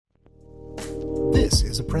This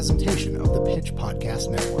is a presentation of the Pitch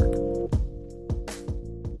Podcast Network.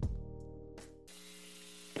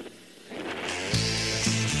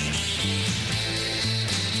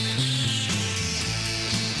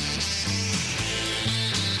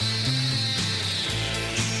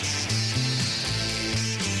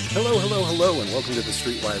 Hello, and welcome to the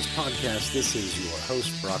Streetwise Podcast. This is your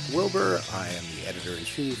host, Brock Wilbur. I am the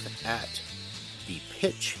editor-in-chief at The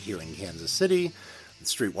Pitch here in Kansas City.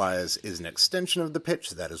 Streetwise is an extension of The Pitch.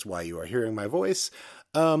 That is why you are hearing my voice.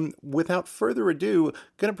 Without further ado,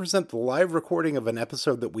 going to present the live recording of an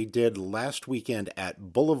episode that we did last weekend at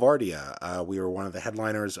Boulevardia. We were one of the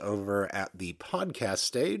headliners over at the podcast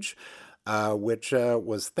stage, which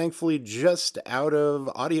was thankfully just out of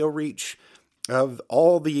audio reach of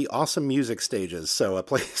all the awesome music stages. So a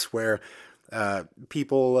place where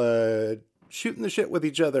people shooting the shit with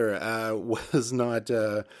each other was not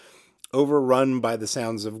overrun by the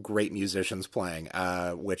sounds of great musicians playing,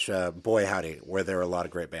 which, boy howdy, were there a lot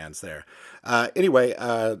of great bands there. Anyway,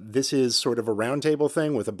 this is sort of a roundtable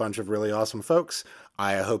thing with a bunch of really awesome folks.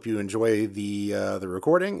 I hope you enjoy the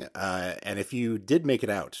recording, and if you did make it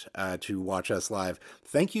out to watch us live,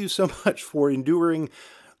 thank you so much for enduring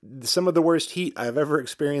some of the worst heat I've ever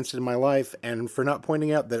experienced in my life, and for not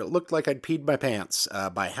pointing out that it looked like I'd peed my pants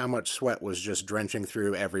by how much sweat was just drenching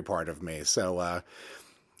through every part of me. So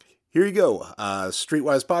here you go,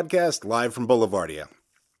 Streetwise Podcast, live from Boulevardia.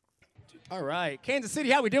 All right, Kansas City,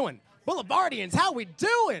 how we doing? Boulevardians, how we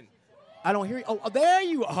doing? I don't hear you. Oh, there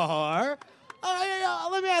you are.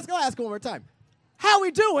 Let me ask one more time. How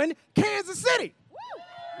we doing, Kansas City?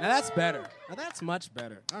 Now that's better. Now that's much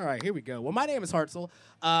better. All right, here we go. Well, my name is Hartzell.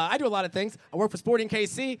 I do a lot of things. I work for Sporting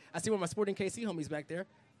KC. I see one of my Sporting KC homies back there.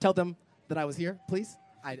 Tell them that I was here, please.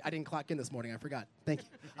 I didn't clock in this morning. I forgot. Thank you.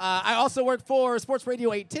 I also work for Sports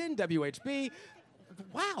Radio 810, WHB.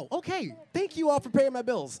 Wow, okay. Thank you all for paying my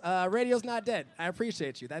bills. Radio's not dead. I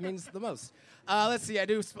appreciate you. That means the most. Let's see. I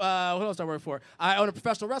do, what else do I work for? I own a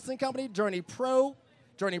professional wrestling company, Journey Pro.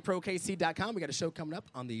 JourneyProKC.com. We got a show coming up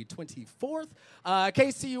on the 24th.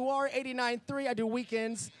 KCUR 89.3. I do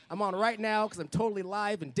weekends. I'm on right now because I'm totally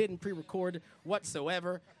live and didn't pre-record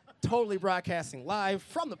whatsoever. Totally broadcasting live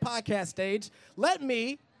from the podcast stage. Let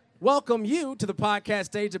me welcome you to the podcast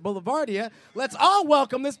stage at Boulevardia. Let's all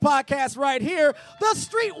welcome this podcast right here, the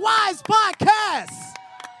Streetwise Podcast.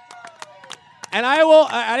 And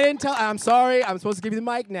I'm sorry, I'm supposed to give you the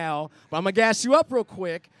mic now, but I'm going to gas you up real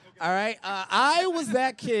quick. All right, I was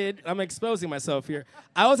that kid. I'm exposing myself here.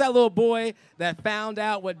 I was that little boy that found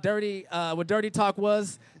out what dirty talk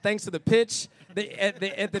was thanks to the pitch.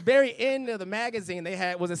 At the very end of the magazine, they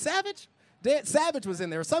had, was it Savage? Savage was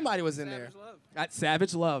in there. Somebody was in there.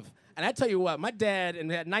 Savage Love. And I tell you what, my dad in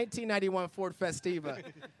that 1991 Ford Festiva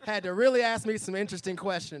had to really ask me some interesting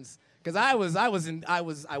questions because I was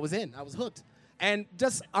hooked. And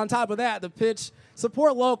just on top of that, the pitch,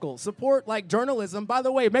 support local, support like journalism. By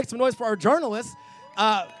the way, make some noise for our journalists.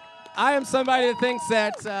 I am somebody that thinks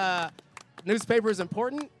that newspaper is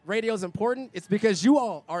important, radio is important. It's because you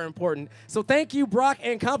all are important. So thank you, Brock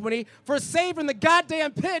and company, for saving the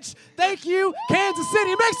goddamn pitch. Thank you, Kansas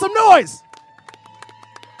City. Make some noise.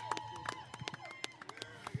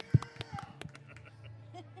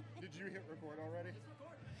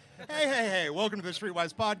 Hey, welcome to the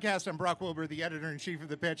Streetwise Podcast. I'm Brock Wilbur, the editor-in-chief of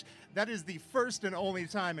The Pitch. That is the first and only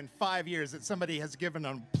time in 5 years that somebody has given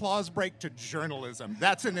an applause break to journalism.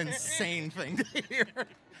 That's an insane thing to hear.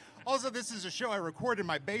 Also, this is a show I record in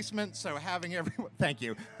my basement, so having everyone... Thank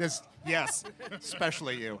you. Yes,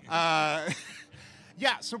 especially you.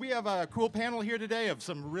 So we have a cool panel here today of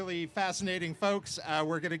some really fascinating folks.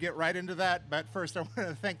 We're going to get right into that, but first I want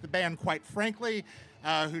to thank the band, Quite Frankly,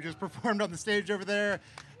 who just performed on the stage over there.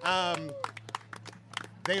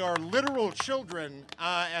 They are literal children,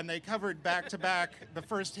 and they covered back-to-back the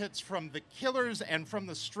first hits from The Killers and from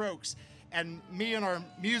The Strokes. And me and our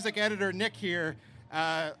music editor, Nick, here,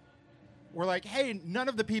 were like, hey, none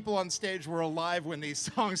of the people on stage were alive when these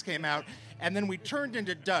songs came out. And then we turned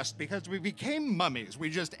into dust because we became mummies. We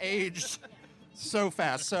just aged so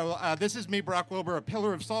fast. So this is me, Brock Wilbur, a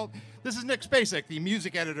pillar of salt. This is Nick Spacek, the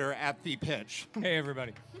music editor at The Pitch. Hey,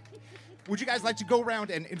 everybody. Would you guys like to go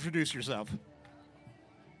around and introduce yourself?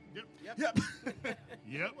 Yep.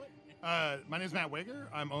 My name is Matt Wager.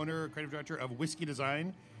 I'm owner, creative director of Whiskey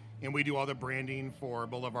Design, and we do all the branding for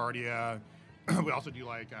Boulevardia. We also do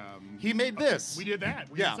he made this. We did that.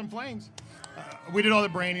 We did some flames. We did all the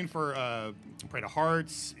branding for Parade of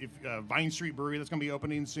Hearts, Vine Street Brewery that's going to be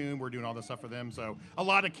opening soon. We're doing all this stuff for them. So a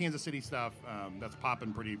lot of Kansas City stuff that's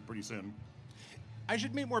popping pretty soon. I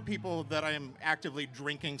should meet more people that I am actively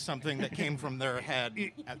drinking something that came from their head.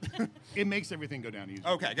 It makes everything go down easier.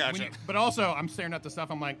 Okay, gotcha. But also, I'm staring at the stuff.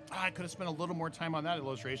 I'm like, I could have spent a little more time on that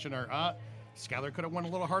illustration, or Skylar could have went a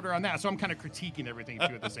little harder on that. So I'm kind of critiquing everything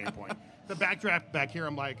too at the same point. The backdraft back here,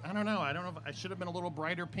 I'm like, I don't know if I should have been a little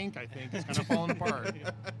brighter pink. I think it's kind of falling apart.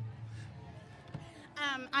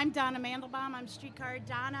 I'm Donna Mandelbaum. I'm Streetcar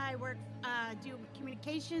Donna. I work, do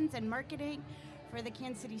communications and marketing for the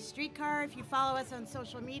Kansas City Streetcar. If you follow us on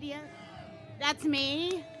social media, that's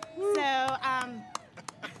me. So,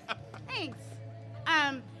 thanks.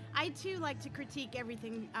 I too like to critique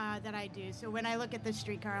everything that I do. So when I look at the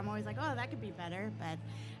streetcar, I'm always like, oh, that could be better. But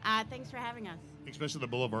thanks for having us. Especially the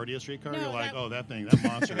Boulevardia streetcar. No, You're like, that that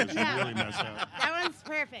monster is Yeah. really messed up. That one's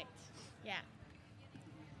perfect. Yeah.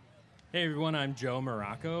 Hey everyone, I'm Joe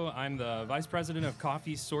Morocco. I'm the Vice President of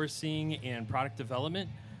Coffee Sourcing and Product Development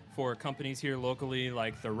for companies here locally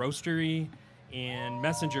like The Roastery and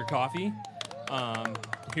Messenger Coffee.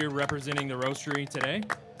 Here representing The Roastery today.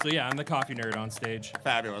 So yeah, I'm the coffee nerd on stage.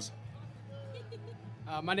 Fabulous.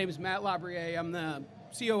 My name is Matt Labrier. I'm the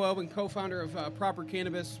COO and co-founder of Proper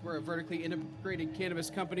Cannabis. We're a vertically integrated cannabis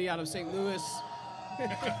company out of St. Louis.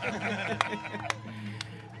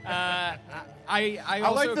 I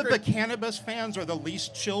also like that the cannabis fans are the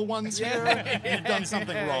least chill ones here. You've done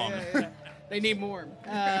something wrong. Yeah. They need more.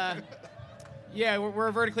 Yeah, we're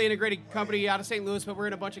a vertically integrated company out of St. Louis, but we're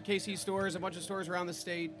in a bunch of KC stores, a bunch of stores around the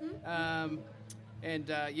state.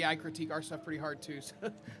 I critique our stuff pretty hard too,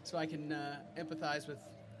 so I can empathize with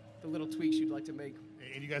the little tweaks you'd like to make.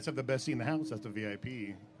 And you guys have the best seat in the house. That's the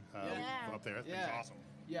VIP up there. That's awesome.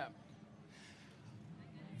 Yeah.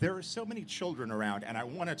 There are so many children around, and I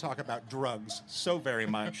want to talk about drugs so very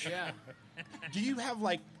much. Yeah. Do you have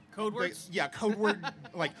like Code words? Code word.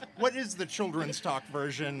 Like, what is the children's talk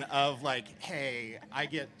version of like, hey, I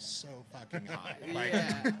get so fucking high? Like,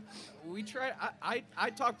 Yeah. We try. I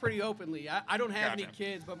talk pretty openly. I don't have any Gotcha.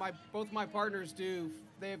 kids, but both my partners do.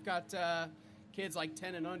 They've got kids like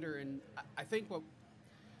 10 and under, and I think what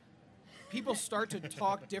people start to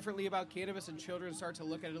talk differently about cannabis, and children start to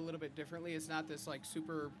look at it a little bit differently. It's not this like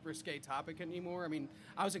super risque topic anymore. I mean,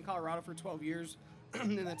 I was in Colorado for 12 years,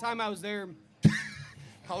 and the time I was there.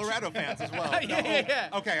 Colorado fans as well. Yeah.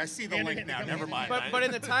 Okay, I see the link now. Never mind. But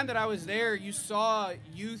in the time that I was there, you saw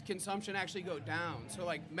youth consumption actually go down. So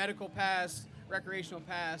like medical passed, recreational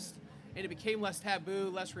passed, and it became less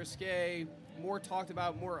taboo, less risque, more talked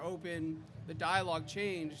about, more open. The dialogue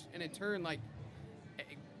changed, and in turn, like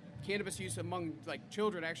cannabis use among like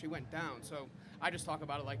children actually went down. So I just talk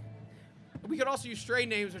about it like we could also use strain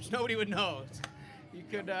names, which nobody would know.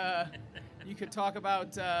 You could talk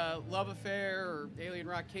about Love Affair or Alien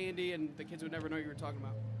Rock Candy, and the kids would never know you were talking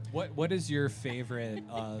about. What is your favorite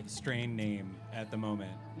strain name at the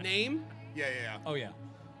moment? Name? Yeah. Oh yeah.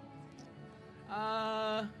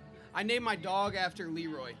 I named my dog after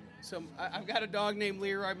Leroy. So I've got a dog named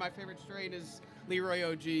Leroy. My favorite strain is Leroy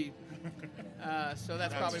OG. So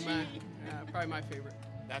that's probably my favorite.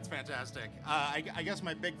 That's fantastic. I guess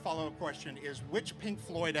my big follow-up question is, which Pink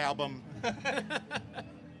Floyd album?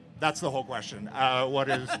 That's the whole question.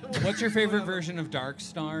 What's your favorite version of Dark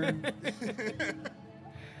Star?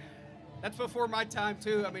 That's before my time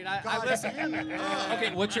too. I mean, I listen.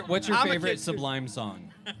 Okay, what's your I'm a favorite kid, too. Sublime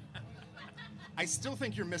song? I still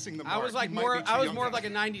think you're missing the mark. I was like You might more. be too I was young more to- of like a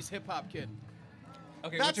 '90s hip hop kid.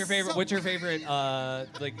 Okay, That's what's your favorite? so- What's your favorite?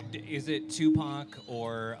 Is it Tupac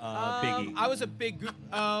or Biggie? I was a big.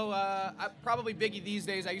 Probably Biggie these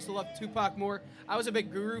days. I used to love Tupac more. I was a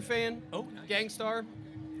big Guru fan. Oh, nice. Gangstar.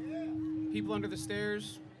 People Under the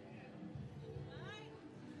Stairs.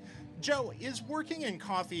 Joe, is working in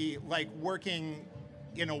coffee like working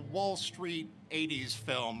in a Wall Street 80s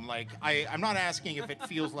film? Like, I'm not asking if it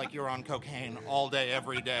feels like you're on cocaine all day,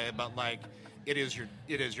 every day, but like, it is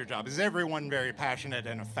your job. Is everyone very passionate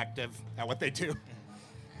and effective at what they do?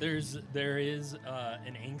 There is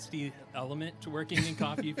an angsty element to working in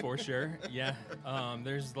coffee for sure. Yeah,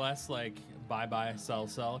 there's less like buy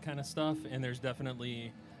sell kind of stuff, and there's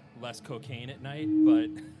definitely less cocaine at night.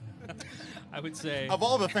 But I would say Of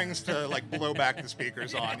all the things to like blow back the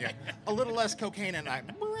speakers on, yeah, a little less cocaine at night.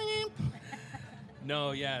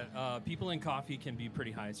 no. Yeah, people in coffee can be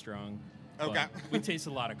pretty high strung. Okay. we taste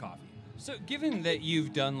a lot of coffee. So, given that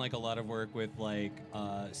you've done like a lot of work with like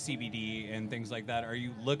CBD and things like that, are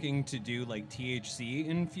you looking to do like THC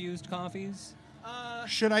infused coffees?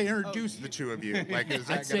 Should I introduce the two of you? Like, is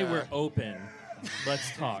that I'd say gonna- we're open.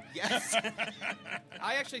 Let's talk. Yes.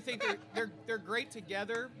 I actually think they're great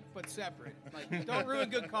together, but separate. Like, don't ruin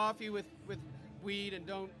good coffee with weed, and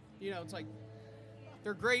don't, it's like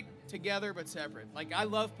they're great together but separate. Like I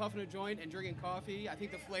love puffing a joint and drinking coffee. I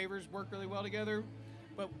think the flavors work really well together.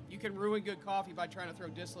 But you can ruin good coffee by trying to throw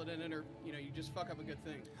distillate in it, or you just fuck up a good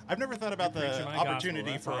thing. I've never thought about You're the preaching my gospel.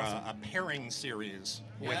 opportunity That's for awesome. a pairing series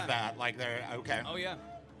with Yeah. that. Like they're okay. Oh yeah.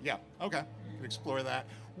 Yeah. Okay. Could explore that.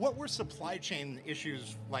 What were supply chain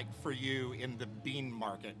issues like for you in the bean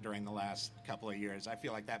market during the last couple of years? I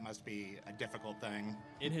feel like that must be a difficult thing.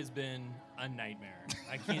 It has been a nightmare.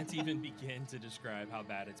 I can't even begin to describe how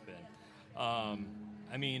bad it's been.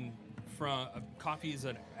 I mean, from coffee is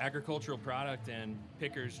an agricultural product, and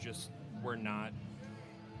pickers just were not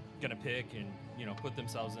gonna pick and put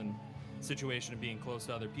themselves in a situation of being close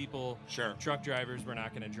to other people. Sure. Truck drivers were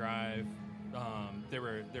not gonna drive. There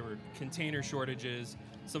were container shortages.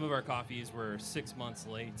 Some of our coffees were 6 months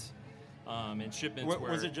late, and shipments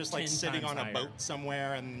were Was it just like 10 sitting times on a higher. boat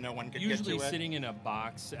somewhere and no one could Usually get to it? sitting in a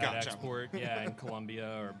box at Gotcha. export, in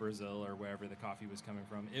Colombia or Brazil or wherever the coffee was coming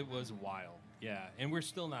from. It was wild, and we're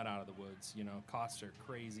still not out of the woods. Costs are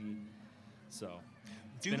crazy, so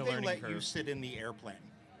it's Do been a they learning let curve. you sit in the airplane?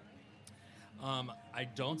 I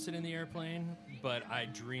don't sit in the airplane, but I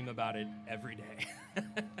dream about it every day.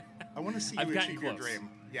 I want to see I've you gotten achieve your close. dream.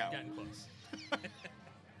 Yeah. Gotten close.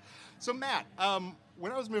 So Matt,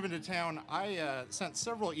 when I was moving to town, I sent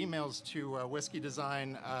several emails to Whiskey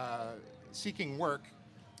Design seeking work,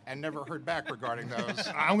 and never heard back regarding those.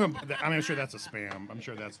 I'm sure that's a spam. I'm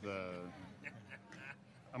sure that's the.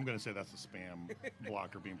 I'm gonna say that's the spam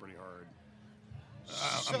blocker being pretty hard.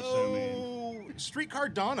 I'm assuming. So, Streetcar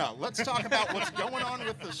Donna. Let's talk about what's going on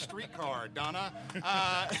with the streetcar, Donna.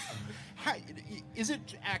 Is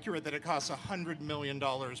it accurate that it costs $100 million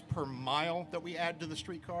per mile that we add to the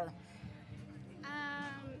streetcar?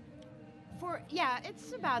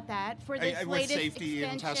 It's about that for this With latest safety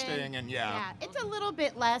and extension. testing and yeah. It's a little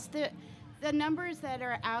bit less. The numbers that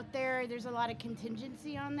are out there, there's a lot of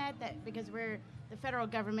contingency on that because the federal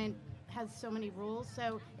government has so many rules,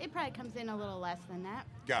 so it probably comes in a little less than that.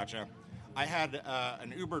 Gotcha. I had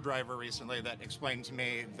an Uber driver recently that explained to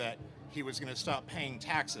me that he was going to stop paying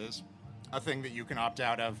taxes, a thing that you can opt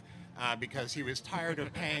out of, because he was tired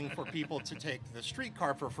of paying for people to take the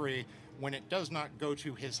streetcar for free when it does not go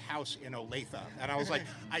to his house in Olathe. And I was like,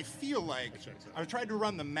 I feel like I tried to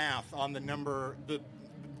run the math on the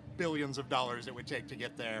billions of dollars it would take to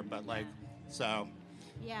get there, but so.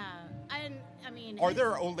 Yeah, I mean. Are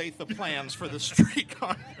there Olathe plans for the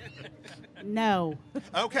streetcar? No.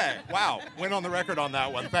 Okay. Wow. Went on the record on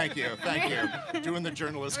that one. Thank you. Doing the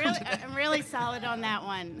journalism. Really, I'm really solid on that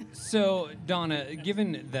one. So, Donna,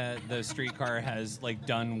 given that the streetcar has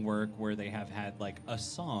done work where they have had a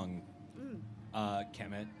song,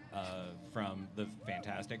 Kemet from the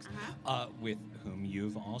Fantastics, with whom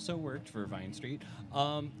you've also worked for Vine Street,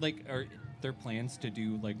 are there plans to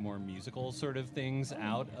do more musical sort of things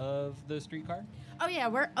out of the streetcar? Oh yeah,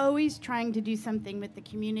 we're always trying to do something with the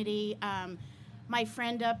community. My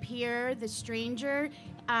friend up here, the stranger,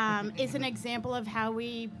 is an example of how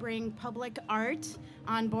we bring public art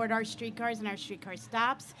on board our streetcars and our streetcar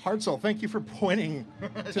stops. Hartzell, thank you for pointing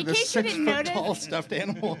to In the case you didn't 6-foot-tall notice. stuffed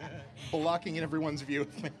animal blocking everyone's view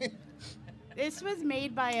of me. This was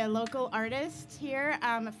made by a local artist here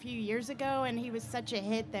a few years ago, and he was such a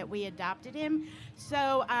hit that we adopted him.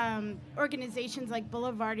 So organizations like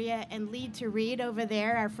Boulevardia and Lead to Read over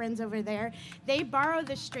there, our friends over there, they borrow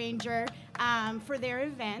the stranger for their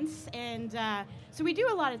events. And so we do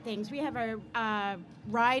a lot of things. We have a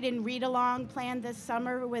ride and read along planned this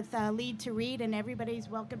summer with Lead to Read, and everybody's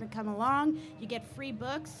welcome to come along. You get free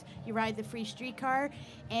books, you ride the free streetcar,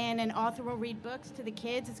 and an author will read books to the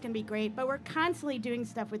kids. It's going to be great. But we're constantly doing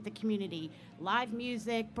stuff with the community. Live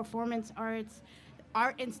music, performance arts,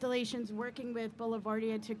 art installations, working with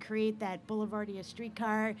Boulevardia to create that Boulevardia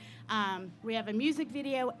streetcar. We have a music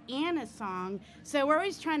video and a song. So we're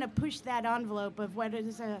always trying to push that envelope of what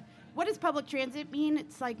does public transit mean?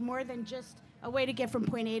 It's more than just a way to get from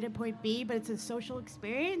point A to point B, but it's a social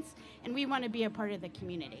experience, and we want to be a part of the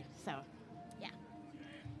community. So, yeah.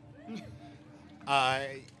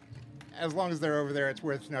 As long as they're over there, it's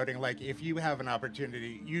worth noting, if you have an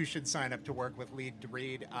opportunity, you should sign up to work with Lead to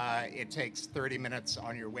Read. It takes 30 minutes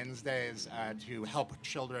on your Wednesdays to help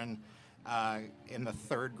children in the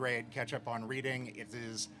 3rd grade catch up on reading. It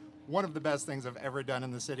is one of the best things I've ever done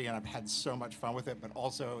in the city, and I've had so much fun with it. But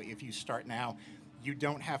also, if you start now, you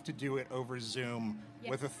don't have to do it over Zoom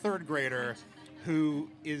with a 3rd grader who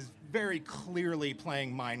is very clearly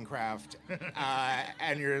playing Minecraft,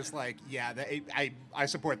 and you're just I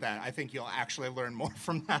support that. I think you'll actually learn more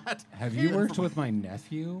from that. Have you worked with my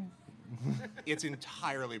nephew? It's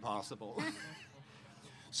entirely possible.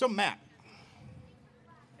 So, Matt.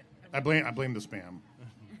 I blame the spam.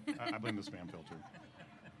 I blame the spam filter.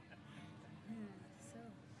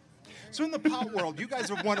 So in the pot world, you guys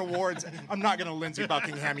have won awards. I'm not going to Lindsey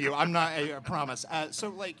Buckingham you. I'm not. I promise. So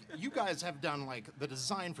like, you guys have done like the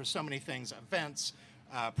design for so many things, events,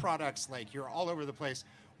 products. Like you're all over the place.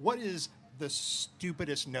 What is the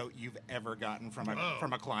stupidest note you've ever gotten from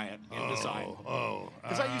a client in design?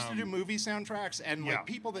 Because I used to do movie soundtracks, and like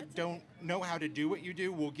people that don't know how to do what you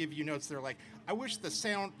do will give you notes. They're like, I wish the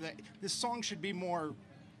sound that this song should be more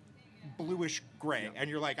bluish gray, and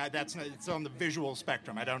you're like, that's not, it's on the visual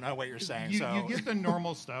spectrum. I don't know what you're saying. You get the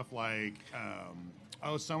normal stuff like,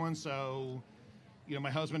 so and so, my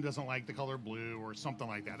husband doesn't like the color blue or something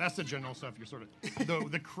like that. That's the general stuff. You're sort of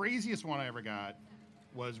the craziest one I ever got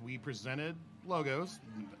was we presented logos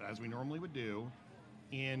as we normally would do,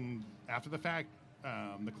 and after the fact,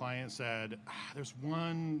 the client said, "There's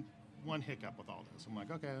one hiccup with all this." I'm like,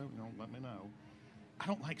 "Okay, let me know. I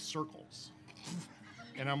don't like circles."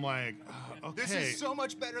 And I'm like, okay. This is so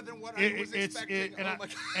much better than what I was expecting.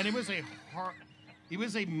 And it was it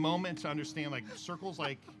was a moment to understand, like, circles,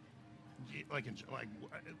 what is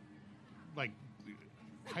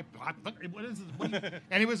this?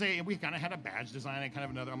 And it was we kind of had a badge design and kind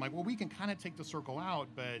of another. I'm like, well, we can kind of take the circle out,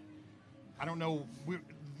 but I don't know.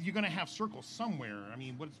 You're going to have circles somewhere. I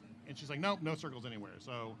mean, and she's like, nope, no circles anywhere.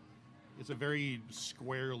 So it's a very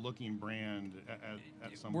square-looking brand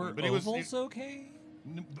at some point. Were ovals okay?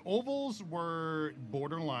 The ovals were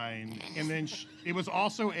borderline, and then it was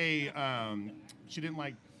also she didn't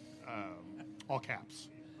like all caps,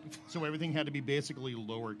 so everything had to be basically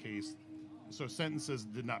lowercase. So sentences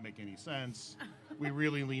did not make any sense. We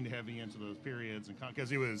really leaned heavy into those periods, and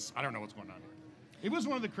because I don't know what's going on here. It was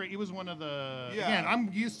one of the. Again, I'm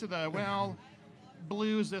used to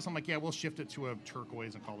blue is this. I'm like, yeah, we'll shift it to a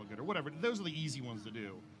turquoise and call it good or whatever. Those are the easy ones to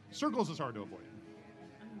do. Circles is hard to avoid.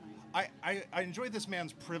 I enjoy this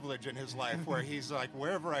man's privilege in his life where he's like,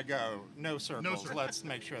 wherever I go, no circles. No circles. Let's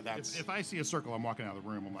make sure that's... If I see a circle, I'm walking out of the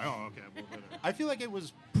room. I'm like, oh, okay. We'll go there. I feel like it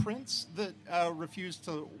was Prince that refused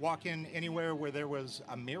to walk in anywhere where there was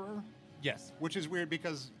a mirror. Yes. Which is weird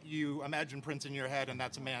because you imagine Prince in your head, and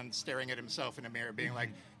that's a man staring at himself in a mirror being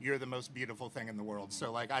like, you're the most beautiful thing in the world.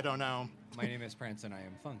 So, like, I don't know. My name is Prince, and I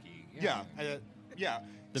am funky. Yeah.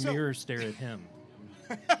 The mirror stare at him.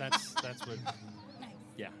 That's what...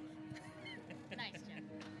 Yeah. Nice, Jim.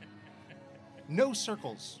 No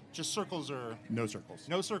circles. Just circles or... No circles.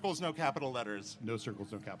 No circles, no capital letters. No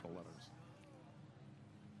circles, no capital letters.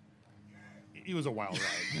 It was a wild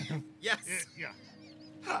ride. Yes.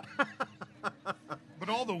 But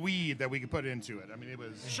all the weed that we could put into it. I mean, it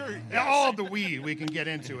was... Sure. All the weed we can get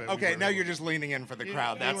into it. Okay, now you're just leaning in for the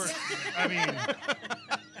crowd.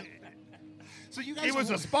 So you guys... It was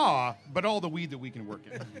a spa, but all the weed that we can work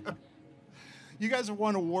in. You guys have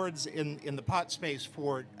won awards in the pot space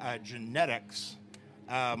for genetics.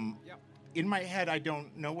 In my head, I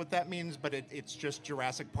don't know what that means, but it's just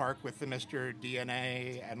Jurassic Park with the Mr.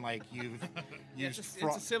 DNA, and like you've used...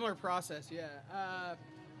 It's a similar process, yeah.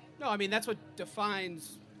 No, I mean, that's what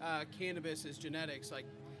defines cannabis is genetics. Like,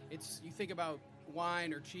 you think about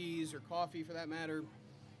wine or cheese or coffee, for that matter,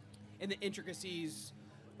 and the intricacies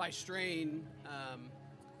by strain.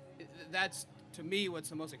 That's, to me, what's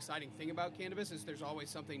the most exciting thing about cannabis is there's always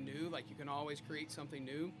something new. Like, you can always create something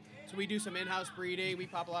new. So we do some in-house breeding. We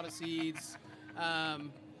pop a lot of seeds. I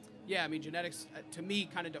mean, genetics, to me,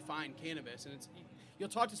 kind of define cannabis. And you'll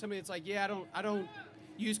talk to somebody that's like, yeah, I don't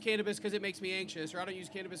use cannabis because it makes me anxious, or I don't use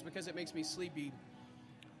cannabis because it makes me sleepy.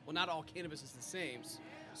 Well, not all cannabis is the same.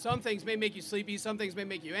 Some things may make you sleepy, some things may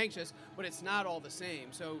make you anxious, but it's not all the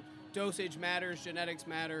same. So dosage matters, genetics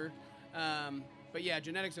matter. But yeah,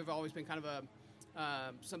 genetics have always been kind of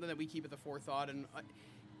something that we keep at the forethought and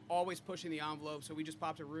always pushing the envelope. So we just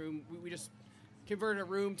popped a room. We just converted a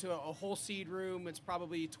room to a whole seed room. It's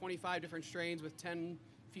probably 25 different strains with 10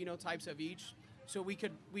 phenotypes of each. So we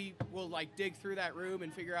will like dig through that room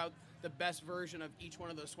and figure out the best version of each one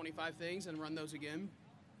of those 25 things and run those again.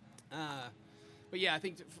 But yeah, I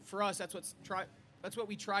think for us, that's what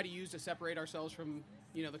we try to use to separate ourselves from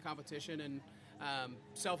the competition. And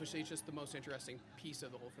selfishly, it's just the most interesting piece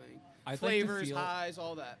of the whole thing. Flavors, highs,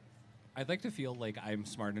 all that. I'd like to feel like I'm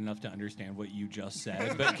smart enough to understand what you just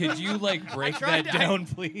said, but could you break that down,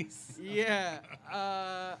 please? Yeah,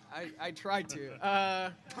 I tried to.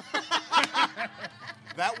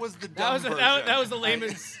 That was the dumb version. That was the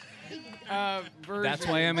layman's version. That's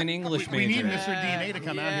why I'm an English major. We need Mr. DNA to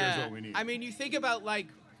come out here is what we need. I mean, you think about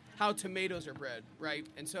how tomatoes are bred, right?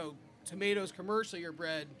 And so tomatoes commercially are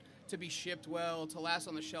bred to be shipped well, to last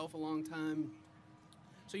on the shelf a long time.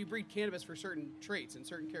 So you breed cannabis for certain traits and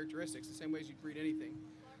certain characteristics, the same way as you'd breed anything.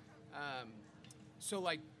 So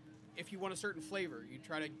if you want a certain flavor, you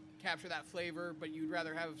try to capture that flavor, but you'd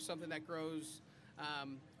rather have something that grows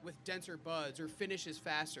with denser buds or finishes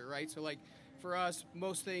faster, right? So like for us,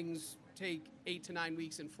 most things take 8 to 9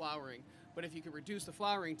 weeks in flowering, but if you can reduce the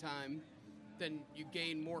flowering time, then you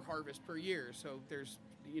gain more harvest per year. So there's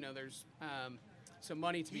some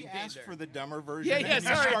money to be He made asked there. for the dumber version, Yeah, and you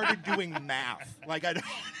sorry. started doing math. Like I don't.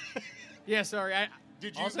 Yeah, sorry.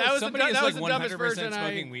 Did you? Also, That was the somebody du- is that like was the dumbest 100% version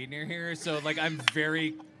smoking weed near here, so like I'm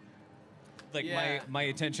very like Yeah. my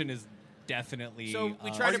attention is definitely. So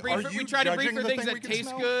we try to breed are for, you we try to breed judging for the things thing we that can taste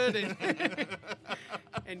smell? good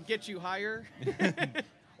and get you higher,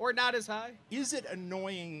 or not as high. Is it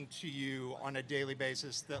annoying to you on a daily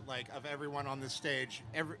basis that, like, of everyone on this stage,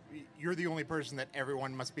 you're the only person that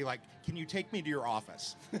everyone must be like, can you take me to your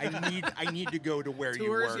office? I need to go to where you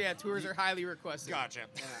Tours, work. yeah, tours are highly requested. Gotcha.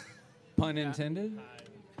 Pun intended.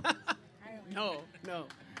 No.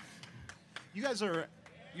 You guys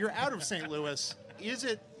you're out of St. Louis. Is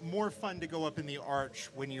it more fun to go up in the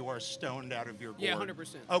arch when you are stoned out of your gourd? Yeah,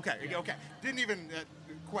 100%. Okay. Didn't even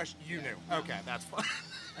question. You knew. Okay, that's fine.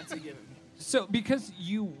 That's a given. So because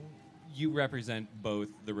you represent both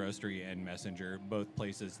the Roastery and Messenger, both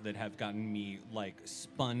places that have gotten me like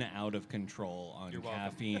spun out of control on You're welcome.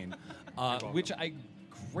 caffeine, which I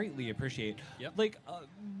greatly appreciate. Yep. Like,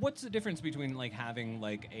 what's the difference between like having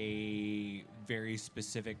like a very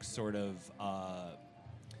specific sort of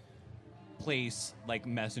place like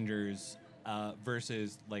Messengers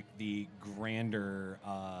versus like the grander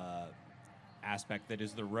aspect that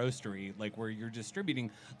is the Roastery, like where you're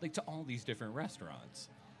distributing like to all these different restaurants?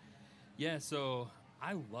 Yeah, so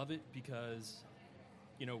I love it because,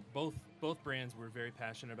 both brands were very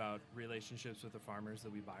passionate about relationships with the farmers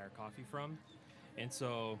that we buy our coffee from. And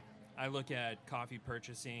so I look at coffee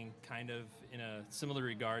purchasing kind of in a similar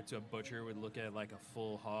regard to a butcher would look at like a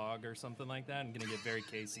full hog or something like that. I'm going to get very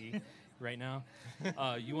Casey right now.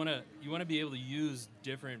 You want to be able to use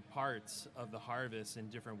different parts of the harvest in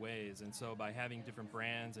different ways. And so by having different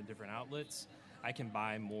brands and different outlets, I can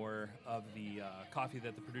buy more of the coffee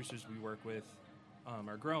that the producers we work with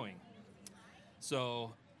are growing.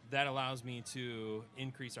 So that allows me to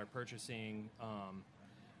increase our purchasing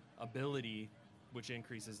ability, which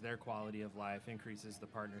increases their quality of life, increases the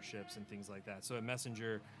partnerships and things like that. So at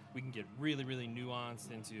Messenger, we can get really, really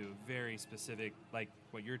nuanced into very specific, like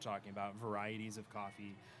what you're talking about, varieties of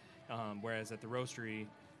coffee. Whereas at the Roastery,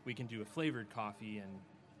 we can do a flavored coffee and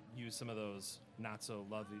use some of those not so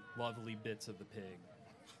lovely bits of the pig.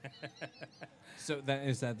 So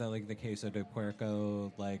is that the like the queso de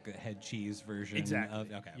puerco like head cheese version? Exactly.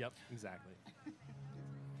 Okay. Yep, exactly.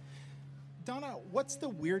 Donna, what's the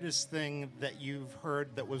weirdest thing that you've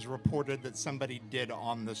heard that was reported that somebody did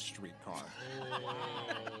on the streetcar?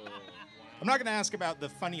 I'm not going to ask about the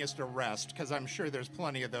funniest arrest, because I'm sure there's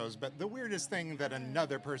plenty of those, but the weirdest thing that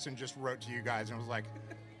another person just wrote to you guys and was like,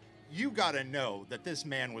 you got to know that this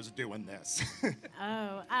man was doing this.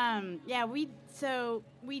 Yeah,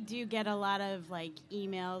 we do get a lot of like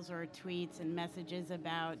emails or tweets and messages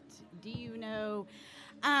about, do you know,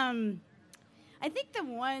 I think the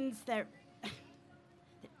ones that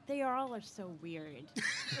they all are so weird.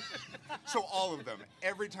 So all of them,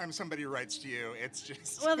 every time somebody writes to you, it's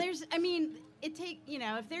just... Well,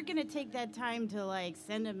 if they're going to take that time to like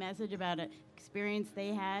send a message about an experience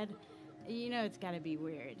they had, it's got to be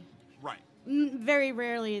weird. Right. Very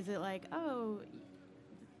rarely is it like, oh,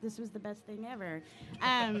 this was the best thing ever.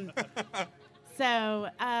 So,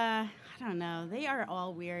 I don't know. They are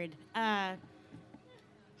all weird.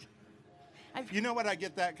 You know what? I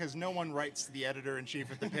get that because no one writes to the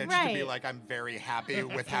editor-in-chief at the pitch to be Right. like, I'm very happy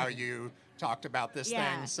with how you talked about this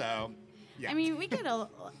Yeah. thing, so... Yeah. I mean, we get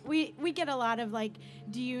a lot of like,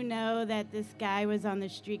 do you know that this guy was on the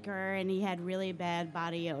streetcar and he had really bad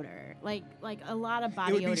body odor? Like a lot of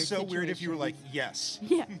body it odor. would be so weird if you were like, situations. yes.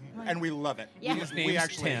 Yeah. And we love it. Yeah. His We name's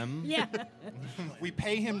actually- Tim. Yeah. We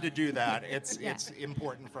pay him to do that. It's Yeah. it's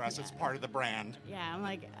important for us. It's part of the brand. Yeah. I'm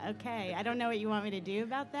like, okay, I don't know what you want me to do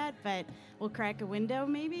about that, but we'll crack a window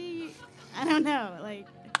maybe. I don't know. Like,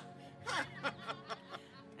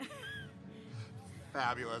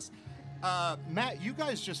 Fabulous. Matt, you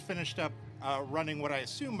guys just finished up running what I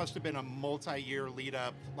assume must have been a multi-year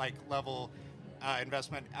lead-up, like level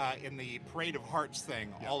investment in the Parade of Hearts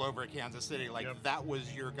thing all over Kansas City. Like that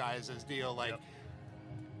was your guys' deal. Like,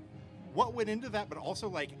 what went into that? But also,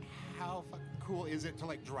 like, how fucking cool is it to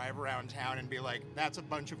like drive around town and be like, that's a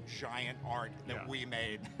bunch of giant art that we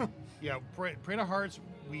made. Yeah, Parade of Hearts,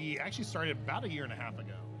 we actually started about a year and a half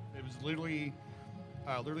ago. It was literally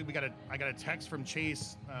I got a text from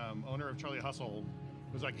Chase, owner of Charlie Hustle.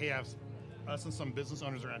 It was like, hey, us and some business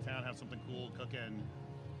owners around town have something cool cooking.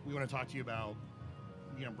 we want to talk to you about,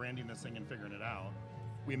 branding this thing and figuring it out.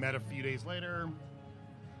 We met a few days later,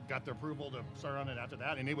 got the approval to start on it after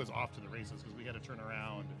that, and it was off to the races because we had to turn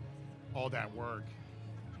around all that work.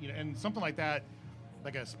 And something like that,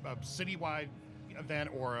 like a citywide event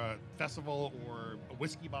or a festival or a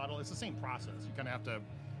whiskey bottle, it's the same process. You kind of have to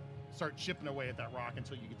start chipping away at that rock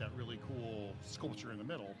until you get that really cool sculpture in the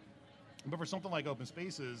middle. But for something like open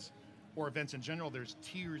spaces or events in general, there's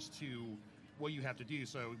tiers to what you have to do.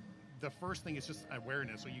 So the first thing is just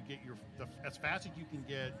awareness. So you get as fast as you can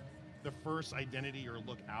get the first identity or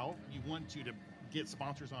look out, you want to get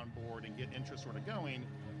sponsors on board and get interest sort of going,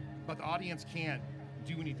 but the audience can't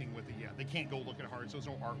do anything with it yet. They can't go look at hearts. There's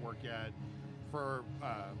no artwork yet. For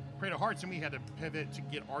Creative Hearts, and we had to pivot to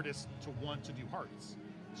get artists to want to do hearts.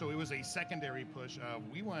 So it was a secondary push of,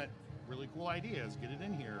 we want really cool ideas, get it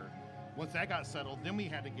in here. Once that got settled, then we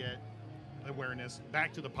had to get awareness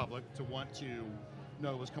back to the public to want to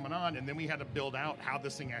know what was coming on, and then we had to build out how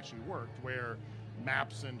this thing actually worked, where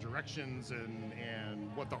maps and directions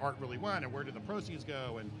and what the art really went and where did the proceeds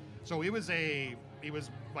go. And so it was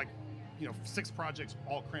like 6 projects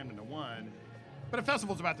all crammed into one. But a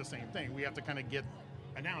festival's about the same thing. We have to kind of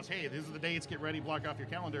announce, hey, these are the dates, get ready, block off your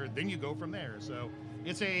calendar, then you go from there. So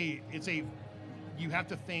you have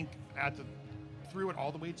to think through it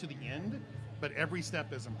all the way to the end, but every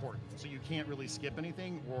step is important. So you can't really skip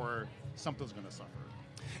anything or something's going to suffer.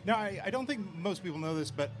 Now, I don't think most people know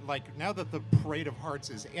this, but like now that the Parade of Hearts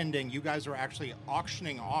is ending, you guys are actually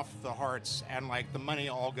auctioning off the hearts, and like the money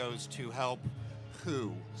all goes to help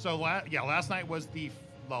who? So last night was the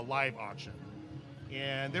live auction.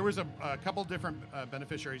 And there was a couple different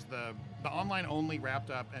beneficiaries. The online only wrapped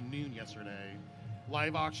up at noon yesterday.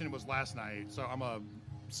 Live auction was last night, so I'm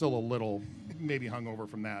still a little maybe hungover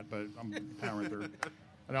from that, but I'm powering through.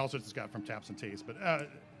 And I also just got from Taps and Taste. But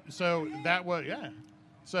so that was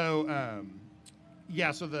So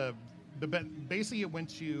so the basically it went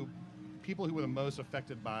to people who were the most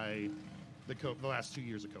affected by the last 2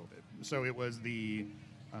 years of COVID. So it was the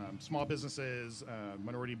small businesses,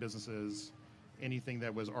 minority businesses. Anything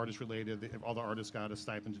that was artist related, all the artists got a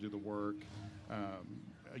stipend to do the work,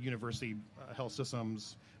 university health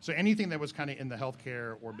systems. So anything that was kind of in the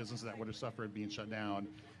healthcare or businesses that would have suffered being shut down,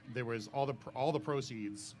 there was all the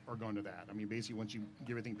proceeds are going to that. I mean, basically, once you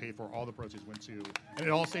get everything paid for, all the proceeds went to, and it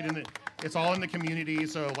all stayed it's all in the community.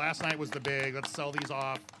 So last night was the big, let's sell these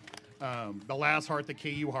off. The last heart, the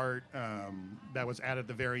KU heart, that was added at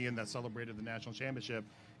the very end that celebrated the national championship.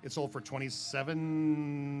 It sold for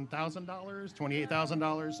 $27,000,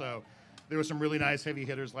 $28,000. So there were some really nice heavy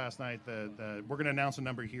hitters last night. We're going to announce a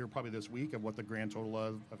number here probably this week of what the grand total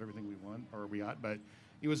of everything we won or we got. But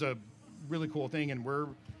it was a really cool thing, and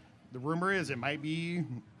the rumor is it might be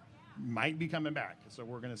coming back. So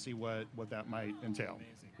we're going to see what that might entail.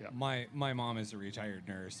 Yeah. My mom is a retired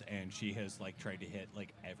nurse, and she has tried to hit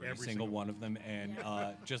every single one of them, and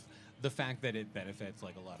just the fact that it benefits a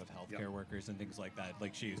lot of healthcare workers and things like that,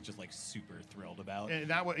 she is just super thrilled about. And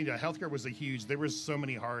that was, healthcare was there was so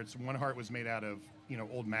many hearts. One heart was made out of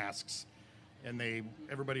old masks, and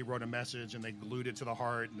everybody wrote a message and they glued it to the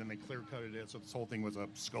heart, and then they clear coated it, so this whole thing was a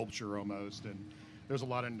sculpture almost. And there's a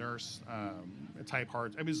lot of nurse type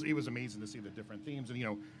hearts. It was amazing to see the different themes,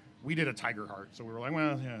 and we did a tiger heart, so we were like,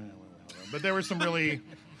 well, yeah. But there was some really.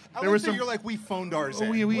 You're like, we phoned ours.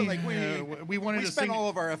 We wanted to spent all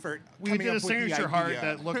of our effort. We did a signature heart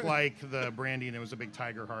that looked like the brandy, and it was a big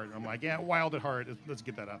tiger heart. I'm like, yeah, wild at heart. Let's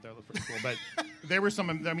get that out there. That's pretty cool. But there were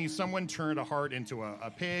someone turned a heart into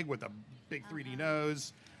a pig with a big 3D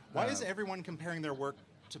nose. Why is everyone comparing their work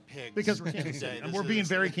to pigs? Because we're Kansas City, and we're being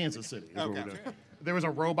very Kansas City. Okay. There was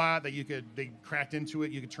a robot that they cracked into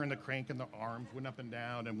it. You could turn the crank and the arms went up and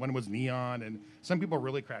down, and one was neon, and some people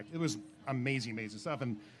really cracked. It was amazing stuff.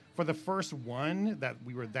 And for the first one that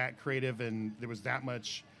we were that creative and there was that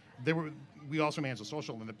much, we also managed the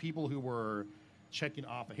social, and the people who were checking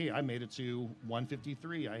off, hey, I made it to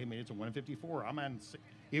 153, I made it to 154, I'm on.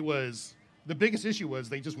 It was, the biggest issue was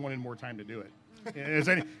they just wanted more time to do it.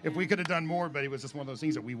 If we could have done more, but it was just one of those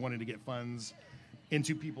things that we wanted to get funds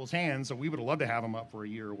into people's hands, so we would have loved to have them up for a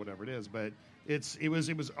year or whatever it is. But it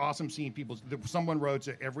was awesome seeing people. Someone rode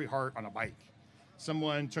to every heart on a bike.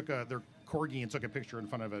 Someone took their corgi and took a picture in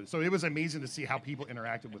front of it. So it was amazing to see how people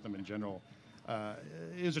interacted with them in general.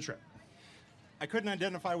 It was a trip. I couldn't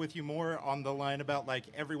identify with you more on the line about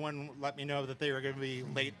everyone let me know that they were going to be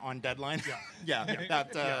late on deadline.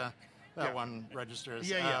 That one registers.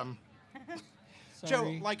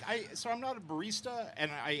 Joe, so I'm not a barista,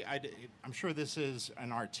 and I'm sure this is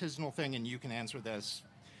an artisanal thing, and you can answer this.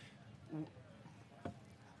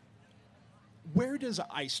 where does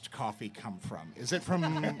iced coffee come from? Is it from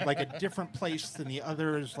like a different place than the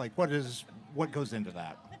others? Like what goes into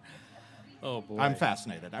that? Oh boy, I'm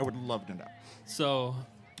fascinated. I would love to know. So,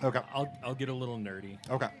 Okay. I'll get a little nerdy.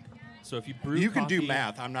 Okay. So if you brew, You can do coffee-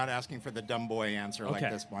 math. I'm not asking for the dumb boy answer like Okay.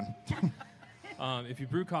 this one. If you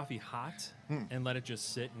brew coffee hot and let it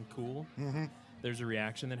just sit and cool, there's a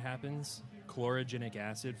reaction that happens. Chlorogenic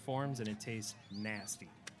acid forms and it tastes nasty.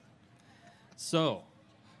 So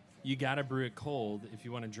you got to brew it cold if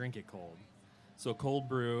you want to drink it cold. So cold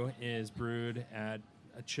brew is brewed at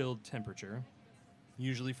a chilled temperature,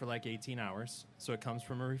 usually for like 18 hours. So it comes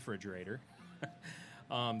from a refrigerator.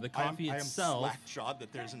 The coffee I am itself. slack-jawed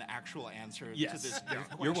that there's an actual answer Yes. to this dumb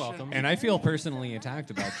question. You're welcome. And I feel personally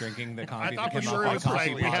attacked about drinking the coffee thought that for came sure out it of my was coffee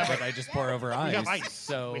right. We pot have- that I just pour over ice. We have ice.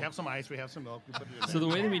 So we have some ice. We have some milk. We put it in So the there.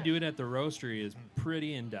 way that we do it at the roastery is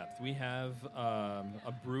pretty in depth. We have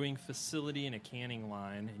a brewing facility and a canning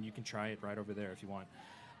line, and you can try it right over there if you want.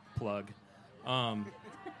 Plug.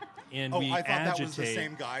 And Oh, we I thought agitate. that was the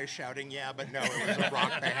same guy shouting, yeah, but no, it was a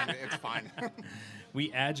rock band. It's fine.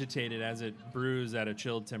 We agitate it as it brews at a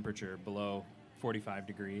chilled temperature below 45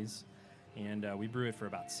 degrees. And we brew it for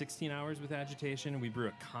about 16 hours with agitation. We brew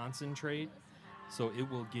a concentrate, so it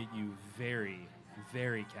will get you very,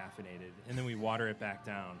 very caffeinated. And then we water it back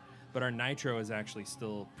down. But our nitro is actually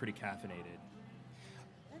still pretty caffeinated.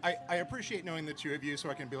 I appreciate knowing the two of you so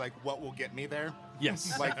I can be like, what will get me there?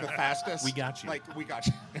 Yes. Like the fastest. We got you. Like, we got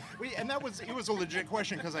you. And it was a legit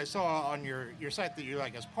question because I saw on your site that you're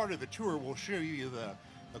like, as part of the tour, we'll show you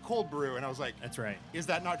the cold brew. And I was like, That's right. is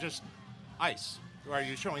that not just ice? Or are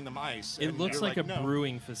you showing them ice? It And looks you're like a no.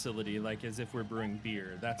 brewing facility, like as if we're brewing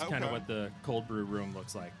beer. That's kind of Okay. what the cold brew room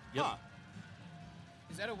looks like. Yep. Huh.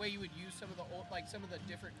 Is that a way you would use some of the old, like some of the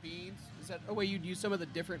different beans? Is that a way you'd use some of the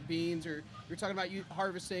different beans, or you're talking about you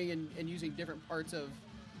harvesting and using different parts of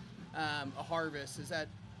a harvest?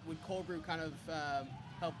 Would cold brew kind of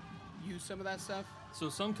help use some of that stuff? So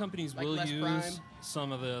some companies Like will less use prime?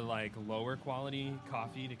 some of the like lower quality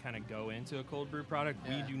coffee to kind of go into a cold brew product.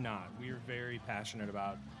 Yeah. We do not. We are very passionate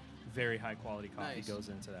about very high quality coffee Nice. goes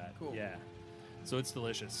into that. Cool. Yeah. So it's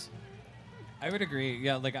delicious. I would agree.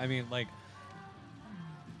 Yeah,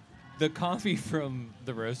 the coffee from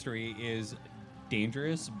the roastery is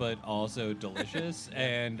dangerous, but also delicious.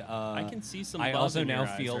 And I can see some I love also in your now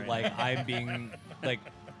eyes feel right like now. I'm being like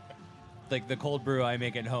the cold brew I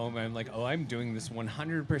make at home. I'm like, oh, I'm doing this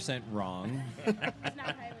 100% wrong. It's not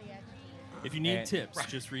highly edgy. If you need Eh, tips,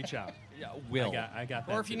 just reach out. Will. I got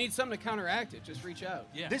that. Or if you too. need something to counteract it, just reach out.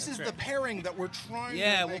 Yeah, This that's is the right. pairing that we're trying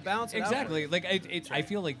Yeah, to we'll make. balance it Exactly. Like I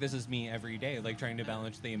feel like this is me every day, like trying to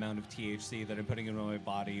balance the amount of THC that I'm putting into my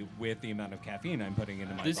body with the amount of caffeine I'm putting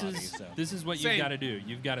into my This body. is So. this is what Same. you've got to do.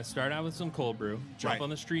 You've got to start out with some cold brew, jump Right. on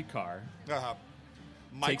the streetcar, Uh-huh.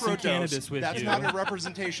 Take some Microdose. cannabis with That's you. not a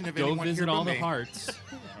representation of go anyone visit here but all the me. hearts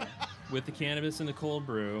with the cannabis and the cold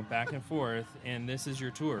brew back and forth, and this is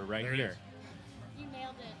your tour right There it here. is. You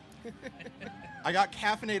nailed it. I got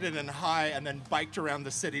caffeinated and high and then biked around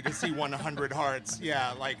the city to see 100 Hearts.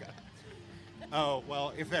 Yeah, like, oh,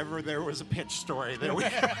 well, if ever there was a pitch story, there we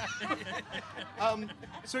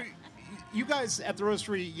So you guys at the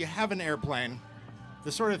roastery, you have an airplane,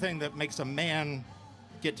 the sort of thing that makes a man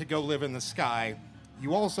get to go live in the sky.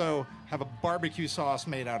 You also have a barbecue sauce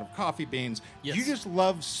made out of coffee beans. Yes. You just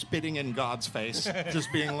love spitting in God's face,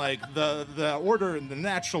 just being like the order, the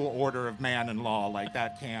natural order of man and law, like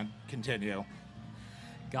that can't continue.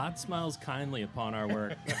 God smiles kindly upon our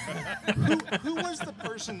work. Who was the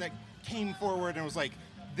person that came forward and was like,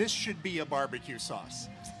 this should be a barbecue sauce?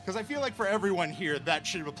 Because I feel like for everyone here, that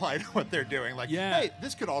should apply to what they're doing. Like, Yeah. hey,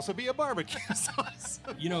 this could also be a barbecue sauce.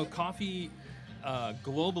 You know, coffee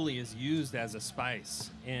globally is used as a spice,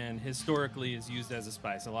 and historically is used as a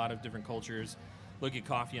spice. A lot of different cultures look at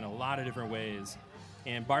coffee in a lot of different ways,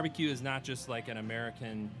 and barbecue is not just like an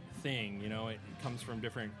American thing. You know, it comes from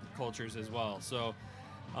different cultures as well. So,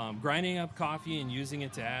 grinding up coffee and using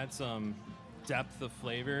it to add some depth of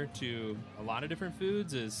flavor to a lot of different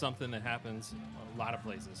foods is something that happens a lot of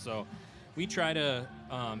places. So, we try to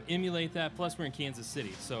emulate that. Plus, we're in Kansas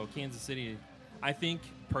City, so Kansas City, I think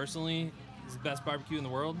personally, is the best barbecue in the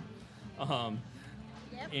world.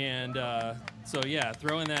 Yep. And so yeah,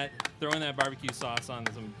 throwing that barbecue sauce on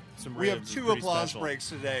some We have ribs is two pretty applause special. breaks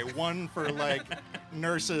today. One for like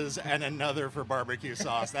nurses and another for barbecue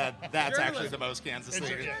sauce. That's actually the most Kansas City.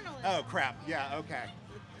 Journalism. Oh crap! Yeah, okay.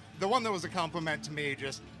 The one that was a compliment to me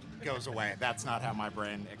just goes away. That's not how my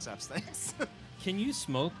brain accepts things. Can you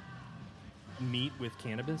smoke meat with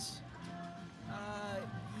cannabis?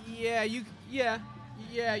 You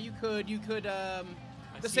could.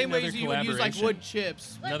 The same way another as you would use like collaboration. wood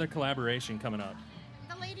chips. Another collaboration coming up.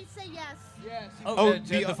 The ladies say yes. Yes. Oh, the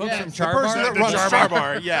folks yeah. from The Char person Bar? that runs Char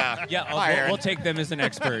Bar, yeah. Yeah, Hired. we'll take them as an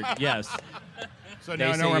expert. Yes. So They now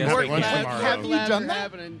I say know where I'm yes, having they lunch can. tomorrow. Have you done that?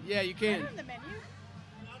 Happening. Yeah, you can. On the menu.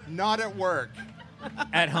 Not at work.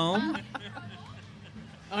 At home?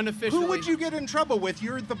 Unofficially. Who would you get in trouble with?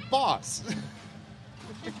 You're the boss.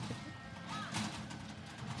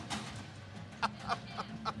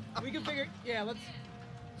 We can figure. Yeah, let's.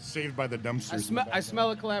 Saved by the dumpsters. I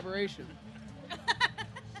smell a collaboration.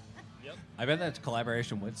 I bet that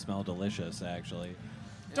collaboration would smell delicious, actually.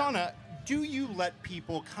 Donna, do you let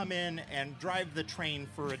people come in and drive the train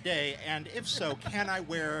for a day? And if so, can I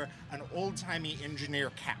wear an old-timey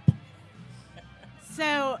engineer cap?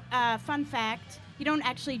 So, fun fact: you don't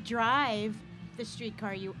actually drive the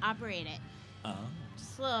streetcar; you operate it. Oh.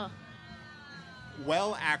 Just a little.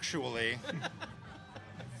 Well, actually,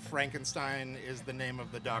 Frankenstein is the name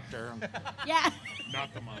of the doctor. Yeah.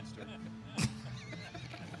 Not the monster.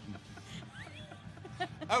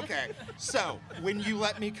 Okay, so when you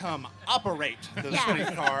let me come operate the Yeah.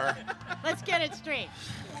 streetcar, Let's get it straight.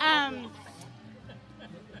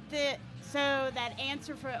 So that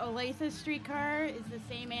answer for Olathe streetcar is the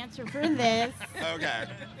same answer for this. okay.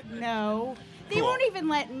 No, they Cool. won't even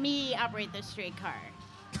let me operate the streetcar.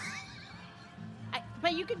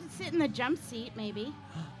 But you could sit in the jump seat, maybe.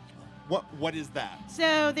 What is that?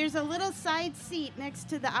 So there's a little side seat next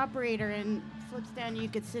to the operator, and flips down. You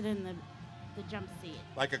could sit in the jump seat.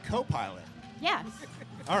 Like a co-pilot. Yes.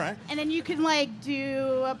 All right. And then you can like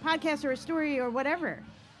do a podcast or a story or whatever.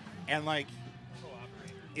 And like,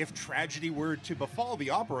 if tragedy were to befall the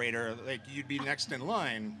operator, like you'd be next in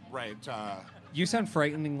line, right? You sound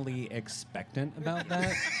frighteningly expectant about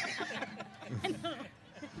that.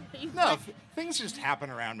 No, things just happen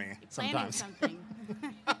around me Planning sometimes. something.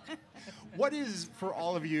 What is, for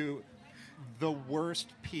all of you, the worst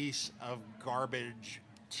piece of garbage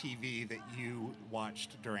TV that you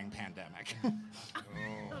watched during pandemic? Oh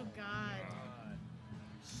God.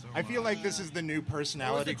 I feel like this is the new What was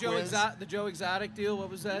personality quiz. the Joe Exotic deal? What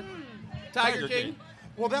was that? Tiger King.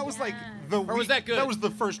 Well, that was like the Or was week, that good? That was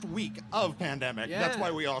the first week of pandemic. That's Yeah.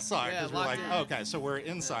 why we all saw it, Yeah, because we're locked like, in. okay, so we're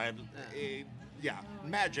inside. Yeah,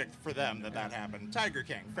 magic for them that happened. Tiger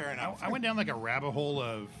King, fair enough. I went down like a rabbit hole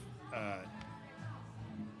of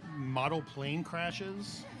model plane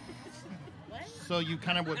crashes. What? So you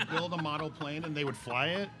kind of would build a model plane and they would fly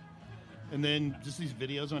it, and then just these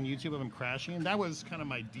videos on YouTube of them crashing. That was kind of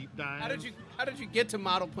my deep dive. How did you get to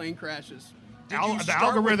model plane crashes? Did you the start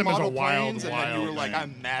algorithm with is a model wild, planes and then you were wild like, thing.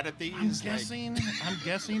 I'm mad at these? I'm Like,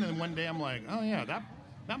 guessing, and one day I'm like, oh yeah,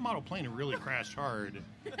 that model plane really crashed hard.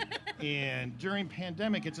 And during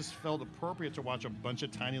pandemic, it just felt appropriate to watch a bunch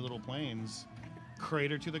of tiny little planes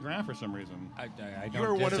crater to the ground for some reason. I don't you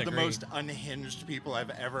are one of the disagree. most unhinged people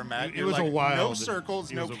I've ever met. It You're was a like, wild- no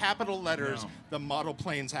circles, it no was a- capital letters. no. The model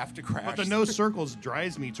planes have to crash. But the no circles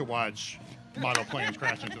drives me to watch model planes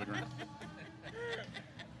crash into the ground.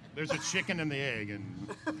 There's a chicken and the egg, and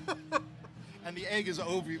And the egg is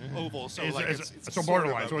oval, so It's- like it's- it's so sort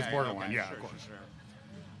of borderline, so it's okay, borderline, okay, yeah, sure, of course. sure.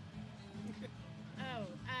 Oh,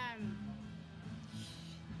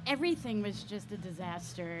 everything was just a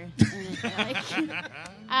disaster.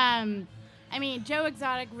 I mean, Joe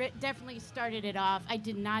Exotic definitely started it off. I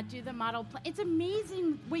did not do the model. It's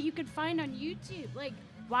amazing what you could find on YouTube. Like,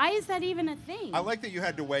 why is that even a thing? I like that you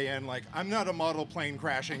had to weigh in. Like, I'm not a model plane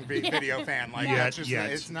crashing video fan. Like, Yeah. it's just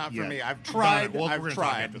it's not for Yet. me. I've tried. We're I've gonna talk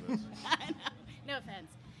tried. after this. No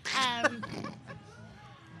offense.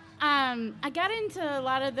 I got into a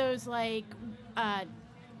lot of those like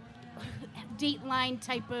Dateline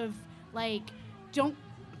type of like the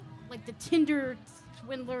Tinder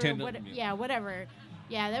swindler Tinder, or whatever. yeah. Yeah, whatever.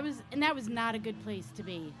 Yeah, that was not a good place to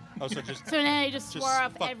be. Oh, so just So then I just swore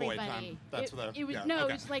off fuckboy everybody. time. That's it was yeah, no,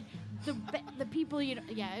 okay. it was like the people you know.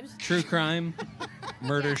 Yeah, it was True crime,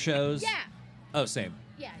 murder shows. Yeah, Oh, same.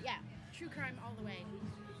 yeah. True crime all the way.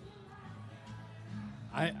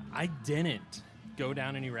 I didn't go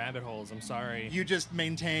down any rabbit holes. I'm sorry. You just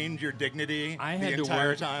maintained your dignity I the had to entire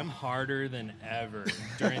work time. harder than ever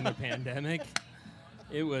during the pandemic.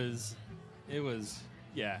 It was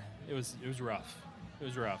rough. It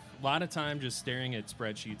was rough. A lot of time just staring at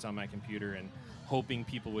spreadsheets on my computer and hoping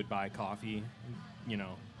people would buy coffee,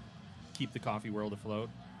 keep the coffee world afloat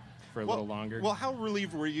for a little longer. Well, how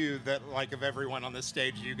relieved were you that, like, of everyone on the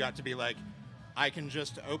stage, you got to be like, I can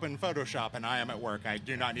just open Photoshop and I am at work. I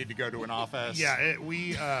do not need to go to an office. Yeah,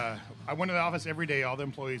 I went to the office every day. All the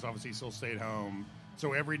employees obviously still stayed home,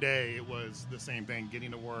 so every day it was the same thing: getting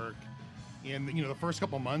to work. And the first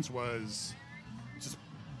couple months was just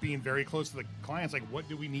being very close to the clients, like, what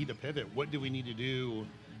do we need to pivot? What do we need to do?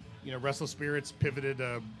 You know, Restless Spirits pivoted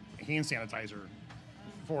to hand sanitizer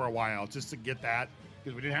for a while just to get that,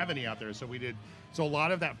 because we didn't have any out there. So a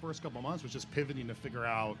lot of that first couple months was just pivoting to figure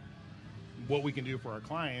out what we can do for our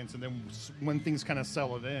clients. And then when things kind of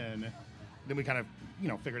settled in, then we kind of, you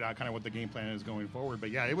know, figured out kind of what the game plan is going forward. But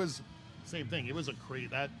yeah, it was same thing. It was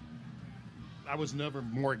I was never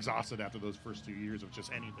more exhausted after those first 2 years of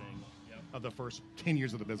just anything of the first 10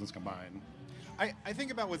 years of the business combined. I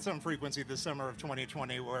think about with some frequency the summer of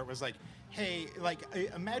 2020 where it was like, hey, like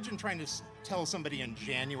imagine trying to tell somebody in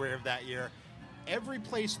January of that year, every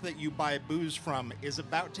place that you buy booze from is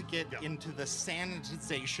about to get into the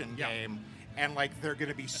sanitization game, and like they're going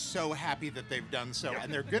to be so happy that they've done so,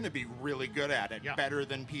 and they're going to be really good at it, better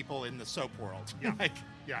than people in the soap world.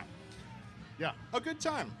 A good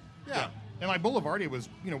time. And like Boulevardia was,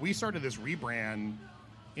 you know, we started this rebrand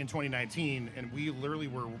in 2019, and we literally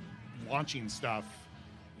were launching stuff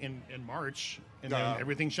in March, and then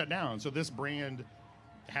everything shut down. So this brand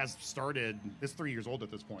has started, it's 3 years old at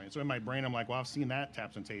this point. So in my brain, I'm like, well, I've seen that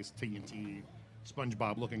Taps and Taste TNT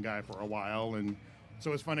SpongeBob looking guy for a while. And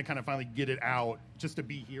so it's fun to kind of finally get it out, just to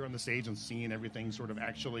be here on the stage and seeing everything sort of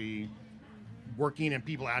actually working and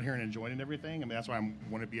people out here and enjoying everything. I mean, that's why I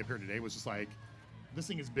want to be up here today, was just like, this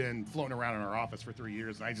thing has been floating around in our office for 3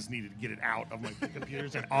 years, and I just needed to get it out of my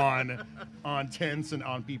computers and on tents and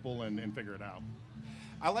on people and figure it out.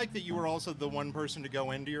 I like that you were also the one person to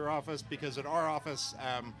go into your office, because at our office,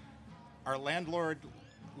 our landlord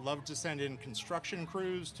loved to send in construction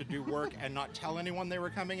crews to do work and not tell anyone they were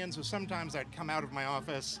coming in. So sometimes I'd come out of my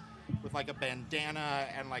office with like a bandana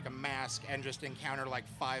and like a mask and just encounter like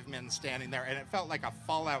 5 men standing there, and it felt like a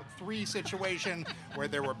Fallout 3 situation where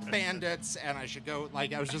there were bandits, and I should go,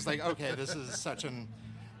 like, I was just like, okay, this is such an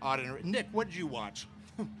odd. Nick, what did you watch?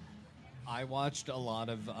 I watched a lot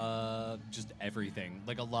of just everything,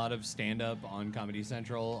 like a lot of stand-up on Comedy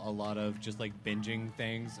Central, a lot of just like binging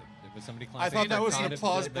things. Was somebody I thought that was an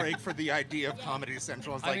applause break for the idea of Comedy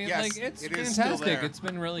Central. It's like, mean, yes, like, it's it fantastic. is still there. It's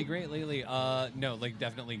been really great lately. No, like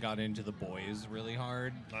definitely got into The Boys really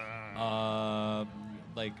hard.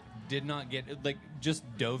 Like did not get, like just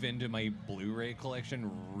dove into my Blu-ray collection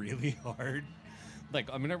really hard. Like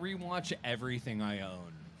I'm gonna rewatch everything I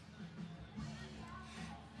own.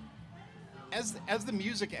 As the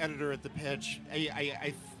music editor at the Pitch,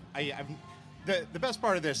 the best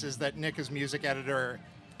part of this is that Nick, as music editor,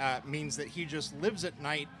 means that he just lives at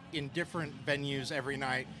night in different venues every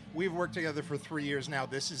night. We've worked together for 3 years now.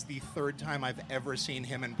 This is the third time I've ever seen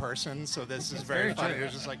him in person, so this is very funny.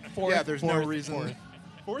 It's just like, there's no reason.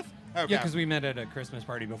 Fourth? Okay. Yeah, because we met at a Christmas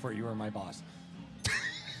party before you were my boss.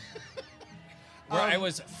 Where I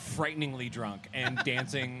was frighteningly drunk and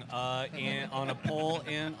dancing on a pole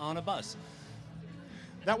and on a bus.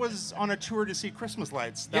 That was on a tour to see Christmas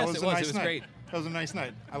lights. That Yes, was it a was. nice It was night. great. That was a nice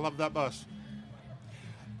night. I love that bus.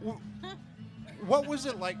 What was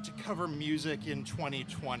it like to cover music in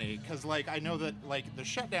 2020? Because, like, I know that, like, the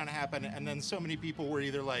shutdown happened, and then so many people were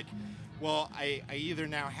either like, well, I either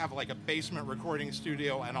now have, like, a basement recording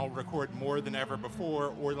studio and I'll record more than ever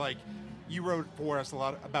before, or, like, you wrote for us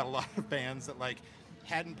about a lot of bands that, like,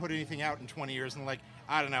 hadn't put anything out in 20 years, and, like,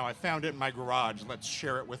 I don't know, I found it in my garage. Let's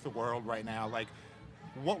share it with the world right now. Like,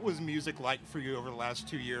 what was music like for you over the last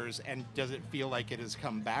 2 years, and does it feel like it has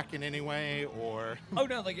come back in any way, or? Oh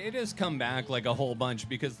no, like it has come back like a whole bunch,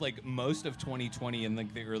 because like most of 2020 and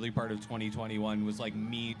like the early part of 2021 was like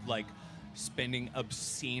me like spending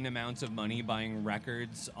obscene amounts of money buying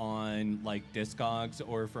records on like Discogs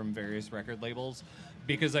or from various record labels,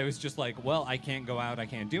 because I was just like, well, I can't go out, I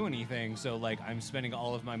can't do anything, so like I'm spending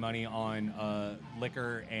all of my money on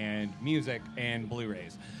liquor and music and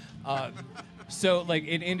Blu-rays. So like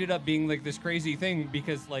it ended up being like this crazy thing,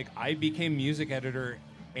 because like I became music editor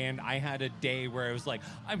and I had a day where I was like,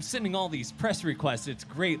 I'm sending all these press requests, it's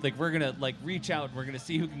great, like we're gonna like reach out and we're gonna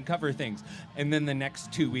see who can cover things, and then the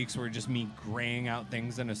next 2 weeks were just me graying out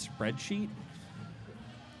things in a spreadsheet.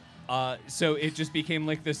 So it just became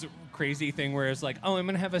like this crazy thing where it's like, oh, I'm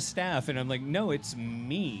gonna have a staff, and I'm like, no, it's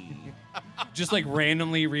me. Just like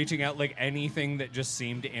randomly reaching out like anything that just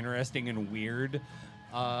seemed interesting and weird.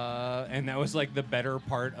 And that was like the better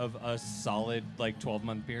part of a solid like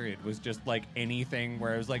 12-month period, was just like anything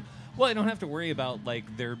where I was like, well, I don't have to worry about like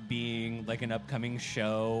there being like an upcoming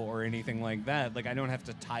show or anything like that. Like I don't have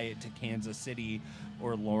to tie it to Kansas City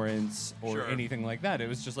or Lawrence or anything like that. It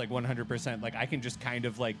was just like 100% like I can just kind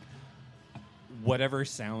of like whatever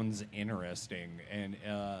sounds interesting. And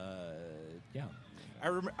yeah.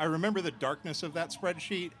 I remember the darkness of that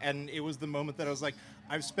spreadsheet, and it was the moment that I was like,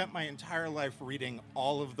 I've spent my entire life reading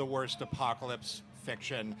all of the worst apocalypse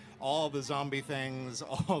fiction, all the zombie things,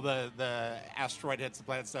 all the asteroid hits the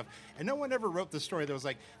planet stuff, and no one ever wrote the story that was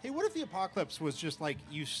like, hey, what if the apocalypse was just like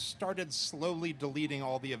you started slowly deleting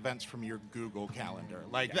all the events from your Google calendar?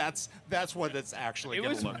 Like that's what it's actually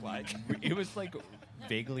going to look like. It was like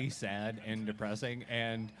vaguely sad and depressing,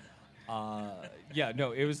 and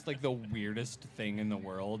it was like the weirdest thing in the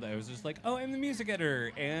world. I was just like, oh, I'm the music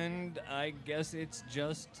editor, and I guess it's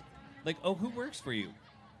just like, oh, who works for you?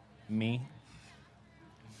 Me.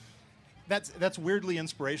 That's weirdly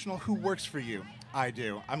inspirational. Who works for you? I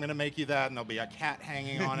do. I'm going to make you that, and there'll be a cat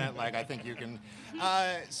hanging on it. Like, I think you can.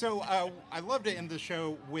 I love to end the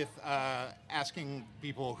show with asking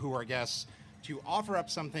people who are guests to offer up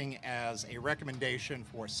something as a recommendation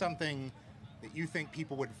for something that you think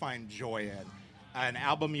people would find joy in. An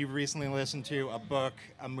album you've recently listened to, a book,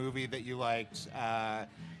 a movie that you liked,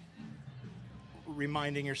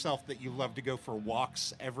 reminding yourself that you love to go for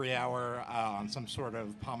walks every hour on some sort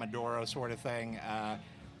of Pomodoro sort of thing.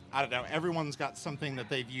 I don't know. Everyone's got something that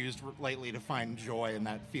they've used lately to find joy, and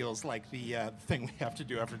that feels like the thing we have to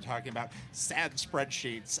do after talking about sad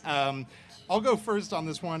spreadsheets. I'll go first on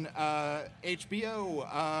this one. HBO,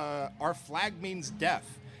 Our Flag Means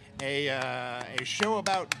Death, a show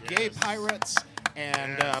about gay pirates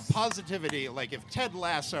and positivity, like if Ted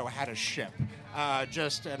Lasso had a ship.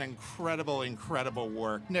 Just an incredible, incredible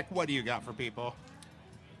work. Nick, what do you got for people?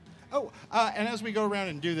 Oh, and as we go around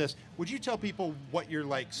and do this, would you tell people what your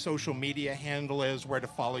social media handle is, where to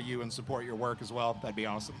follow you and support your work as well? That'd be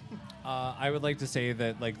awesome. I would like to say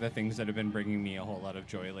that the things that have been bringing me a whole lot of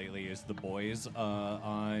joy lately is The Boys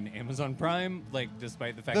on Amazon Prime.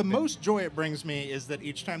 Despite the fact the most joy it brings me is that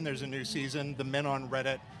each time there's a new season, the men on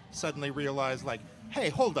Reddit suddenly realize, hey,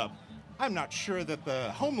 hold up, I'm not sure that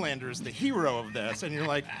the Homelander is the hero of this, and you're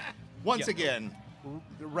like, once again.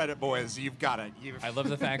 Reddit boys, you've got it. I love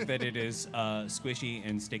the fact that it is squishy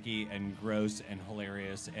and sticky and gross and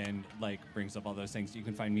hilarious and brings up all those things. You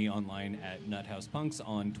can find me online at Nuthouse Punks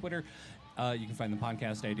on Twitter. You can find the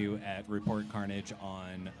podcast I do at Report Carnage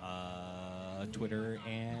on Twitter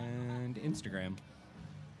and Instagram.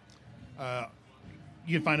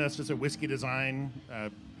 You can find us just at Whiskey Design.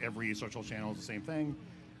 Every social channel is the same thing.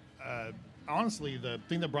 Honestly, the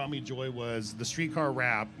thing that brought me joy was the streetcar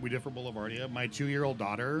rap we did for Boulevardia. My 2-year-old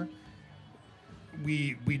daughter,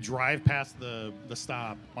 we drive past the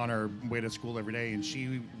stop on our way to school every day, and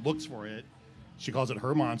she looks for it. She calls it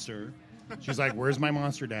her monster. She's like, "Where's my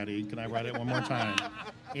monster, Daddy? Can I write it one more time?"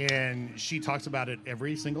 And she talks about it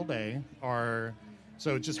every single day.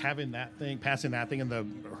 So just having that thing, passing that thing,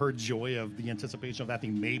 and her joy of the anticipation of that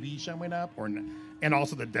thing maybe showing up, and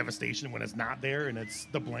also the devastation when it's not there and it's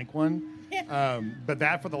the blank one. But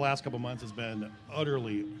that for the last couple months has been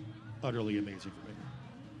utterly, utterly amazing for me.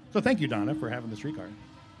 So thank you, Donna, for having the streetcar.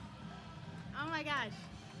 Oh my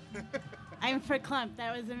gosh. I'm verklempt.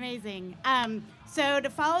 That was amazing. So to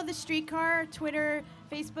follow the streetcar, Twitter,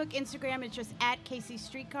 Facebook, Instagram, it's just at Casey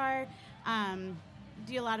Streetcar.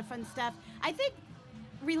 Do a lot of fun stuff. I think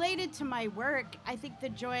related to my work, I think the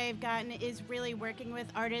joy I've gotten is really working with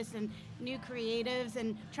artists and new creatives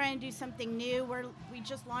and trying to do something new. We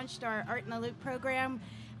just launched our Art in the Loop program,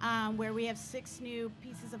 where we have 6 new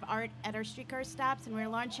pieces of art at our streetcar stops, and we're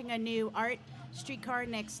launching a new art streetcar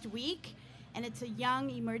next week. And it's a young,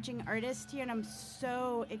 emerging artist here, and I'm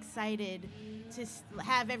so excited to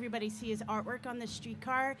have everybody see his artwork on the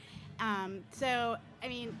streetcar. That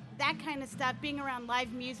kind of stuff, being around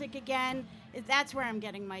live music again, that's where I'm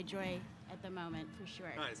getting my joy at the moment, for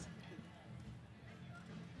sure. Nice.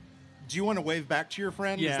 Do you want to wave back to your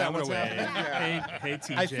friend? Yeah, Is that I'm what's gonna wave. happening? Hey,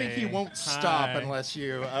 TJ. I think he won't stop Hi. unless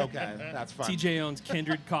you... Okay, that's fine. TJ owns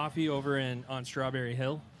Kindred Coffee over on Strawberry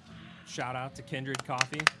Hill. Shout out to Kindred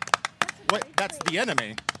Coffee. What? That's the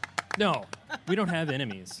enemy. No, we don't have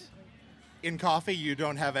enemies. In coffee, you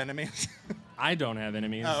don't have enemies? I don't have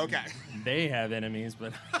enemies. Oh, okay. They have enemies,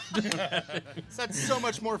 but That's so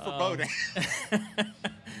much more foreboding.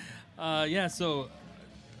 So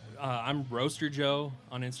I'm Roaster Joe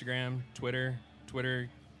on Instagram, Twitter.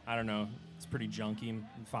 I don't know, it's pretty junky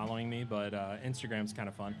following me, but Instagram's kind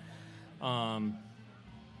of fun.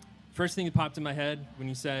 First thing that popped in my head when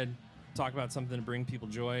you said talk about something to bring people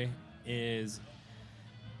joy is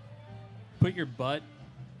put your butt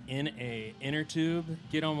in a inner tube,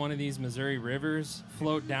 get on one of these Missouri rivers,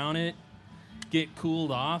 float down it, get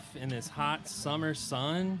cooled off in this hot summer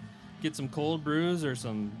sun, get some cold brews or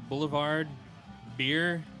some Boulevard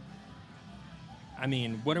beer. I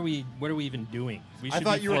mean, what are we even doing? We I should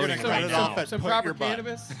thought be you were going to floating cut right it off now. at Some put proper your butt.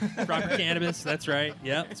 cannabis. Proper cannabis, that's right.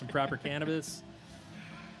 Yep, some proper cannabis.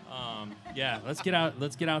 Let's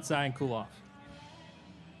get outside and cool off.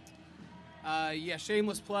 Yeah,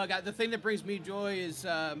 shameless plug. The thing that brings me joy is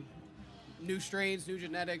new strains, new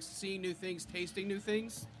genetics, seeing new things, tasting new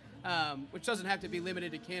things, which doesn't have to be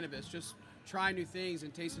limited to cannabis. Just trying new things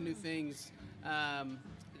and tasting new things,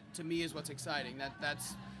 to me, is what's exciting.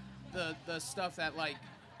 That's the stuff that, like,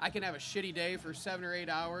 I can have a shitty day for 7 or 8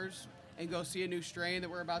 hours and go see a new strain that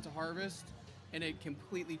we're about to harvest, and it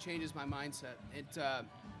completely changes my mindset.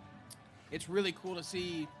 It's really cool to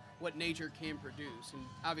see what nature can produce, and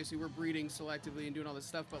obviously we're breeding selectively and doing all this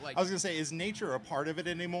stuff, but like, I was gonna say, is nature a part of it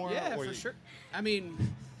anymore? yeah, for sure. I mean,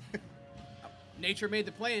 nature made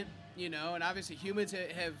the plant, and obviously humans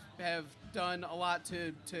have done a lot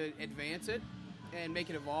to advance it and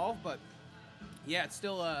make it evolve, but yeah, it's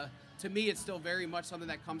still to me it's still very much something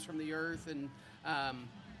that comes from the earth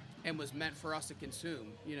and was meant for us to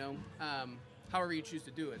consume, however you choose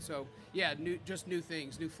to do it. So yeah, just new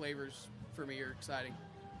things, new flavors for me are exciting.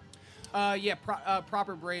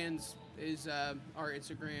 Proper Brands is our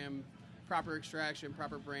Instagram. Proper Extraction,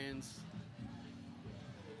 Proper Brands.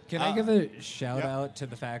 Can I give a shout out to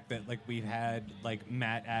the fact that like we've had like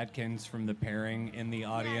Matt Adkins from The Pairing in the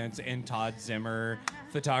audience and Todd Zimmer,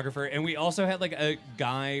 photographer, and we also had like a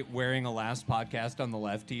guy wearing a Last Podcast on the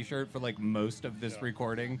Left t-shirt for like most of this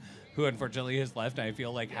recording, who unfortunately has left. And I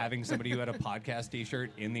feel like having somebody who had a podcast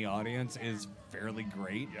t-shirt in the audience is fairly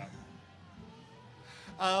great. Yeah.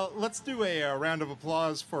 Let's do a round of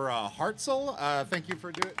applause for Hartzell. Thank you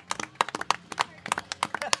for doing.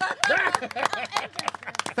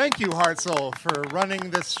 Thank you, Hartzell, for running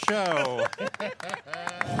this show.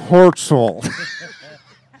 Hartzell.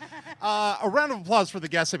 A round of applause for the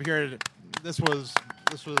guests up here. This was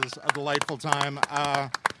a delightful time.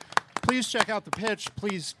 Please check out The Pitch.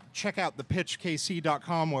 Please check out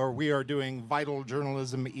thepitchkc.com, where we are doing vital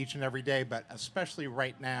journalism each and every day, but especially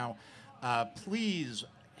right now. Please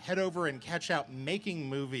head over and catch out Making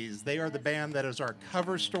Movies. They are the band that is our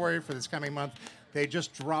cover story for this coming month. They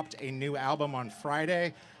just dropped a new album on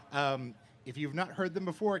Friday. If you've not heard them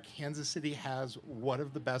before, Kansas City has one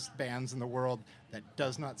of the best bands in the world that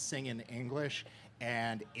does not sing in English,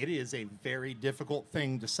 and it is a very difficult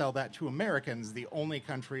thing to sell that to Americans, the only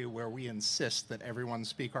country where we insist that everyone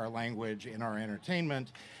speak our language in our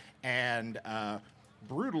entertainment. And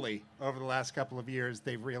brutally, over the last couple of years,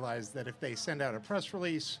 they've realized that if they send out a press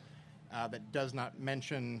release that does not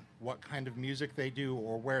mention what kind of music they do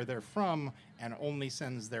or where they're from, and only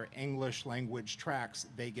sends their English language tracks,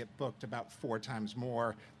 they get booked about 4 times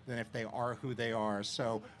more than if they are who they are.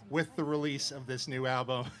 So with the release of this new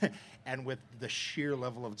album and with the sheer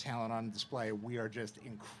level of talent on display, we are just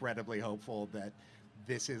incredibly hopeful that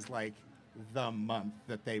this is like the month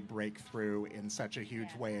that they break through in such a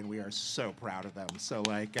huge way, and we are so proud of them. So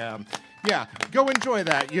go enjoy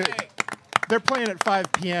that. They're playing at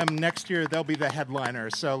 5 p.m. next year. They'll be the headliner.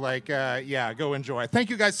 So go enjoy. Thank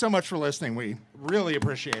you guys so much for listening. We really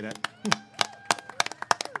appreciate it.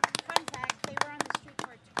 Fun fact, they were on the street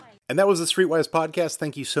court twice. And that was the Streetwise podcast.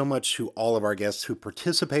 Thank you so much to all of our guests who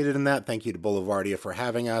participated in that. Thank you to Boulevardia for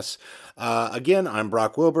having us. Again, I'm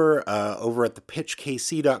Brock Wilbur over at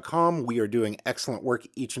thepitchkc.com. We are doing excellent work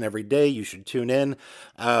each and every day. You should tune in.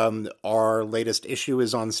 Our latest issue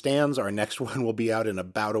is on stands. Our next one will be out in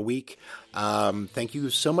about a week. Thank you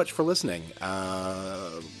so much for listening.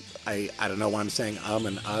 I don't know why I'm saying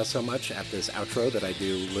and so much at this outro that I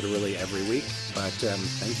do literally every week, but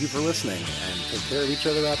thank you for listening, and take care of each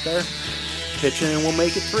other out there. Pitch in and we'll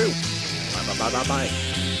make it through. Bye.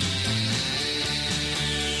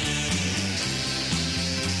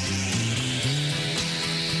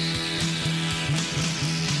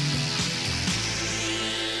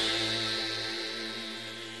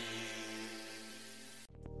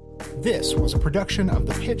 This was a production of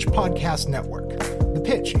the Pitch Podcast Network. The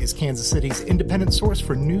Pitch is Kansas City's independent source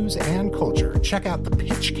for news and culture. Check out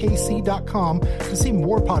thepitchkc.com to see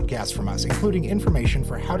more podcasts from us, including information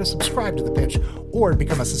for how to subscribe to The Pitch or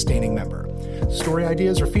become a sustaining member. Story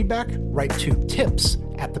ideas or feedback? Write to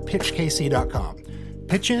tips@thepitchkc.com.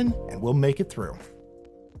 Pitch in and we'll make it through.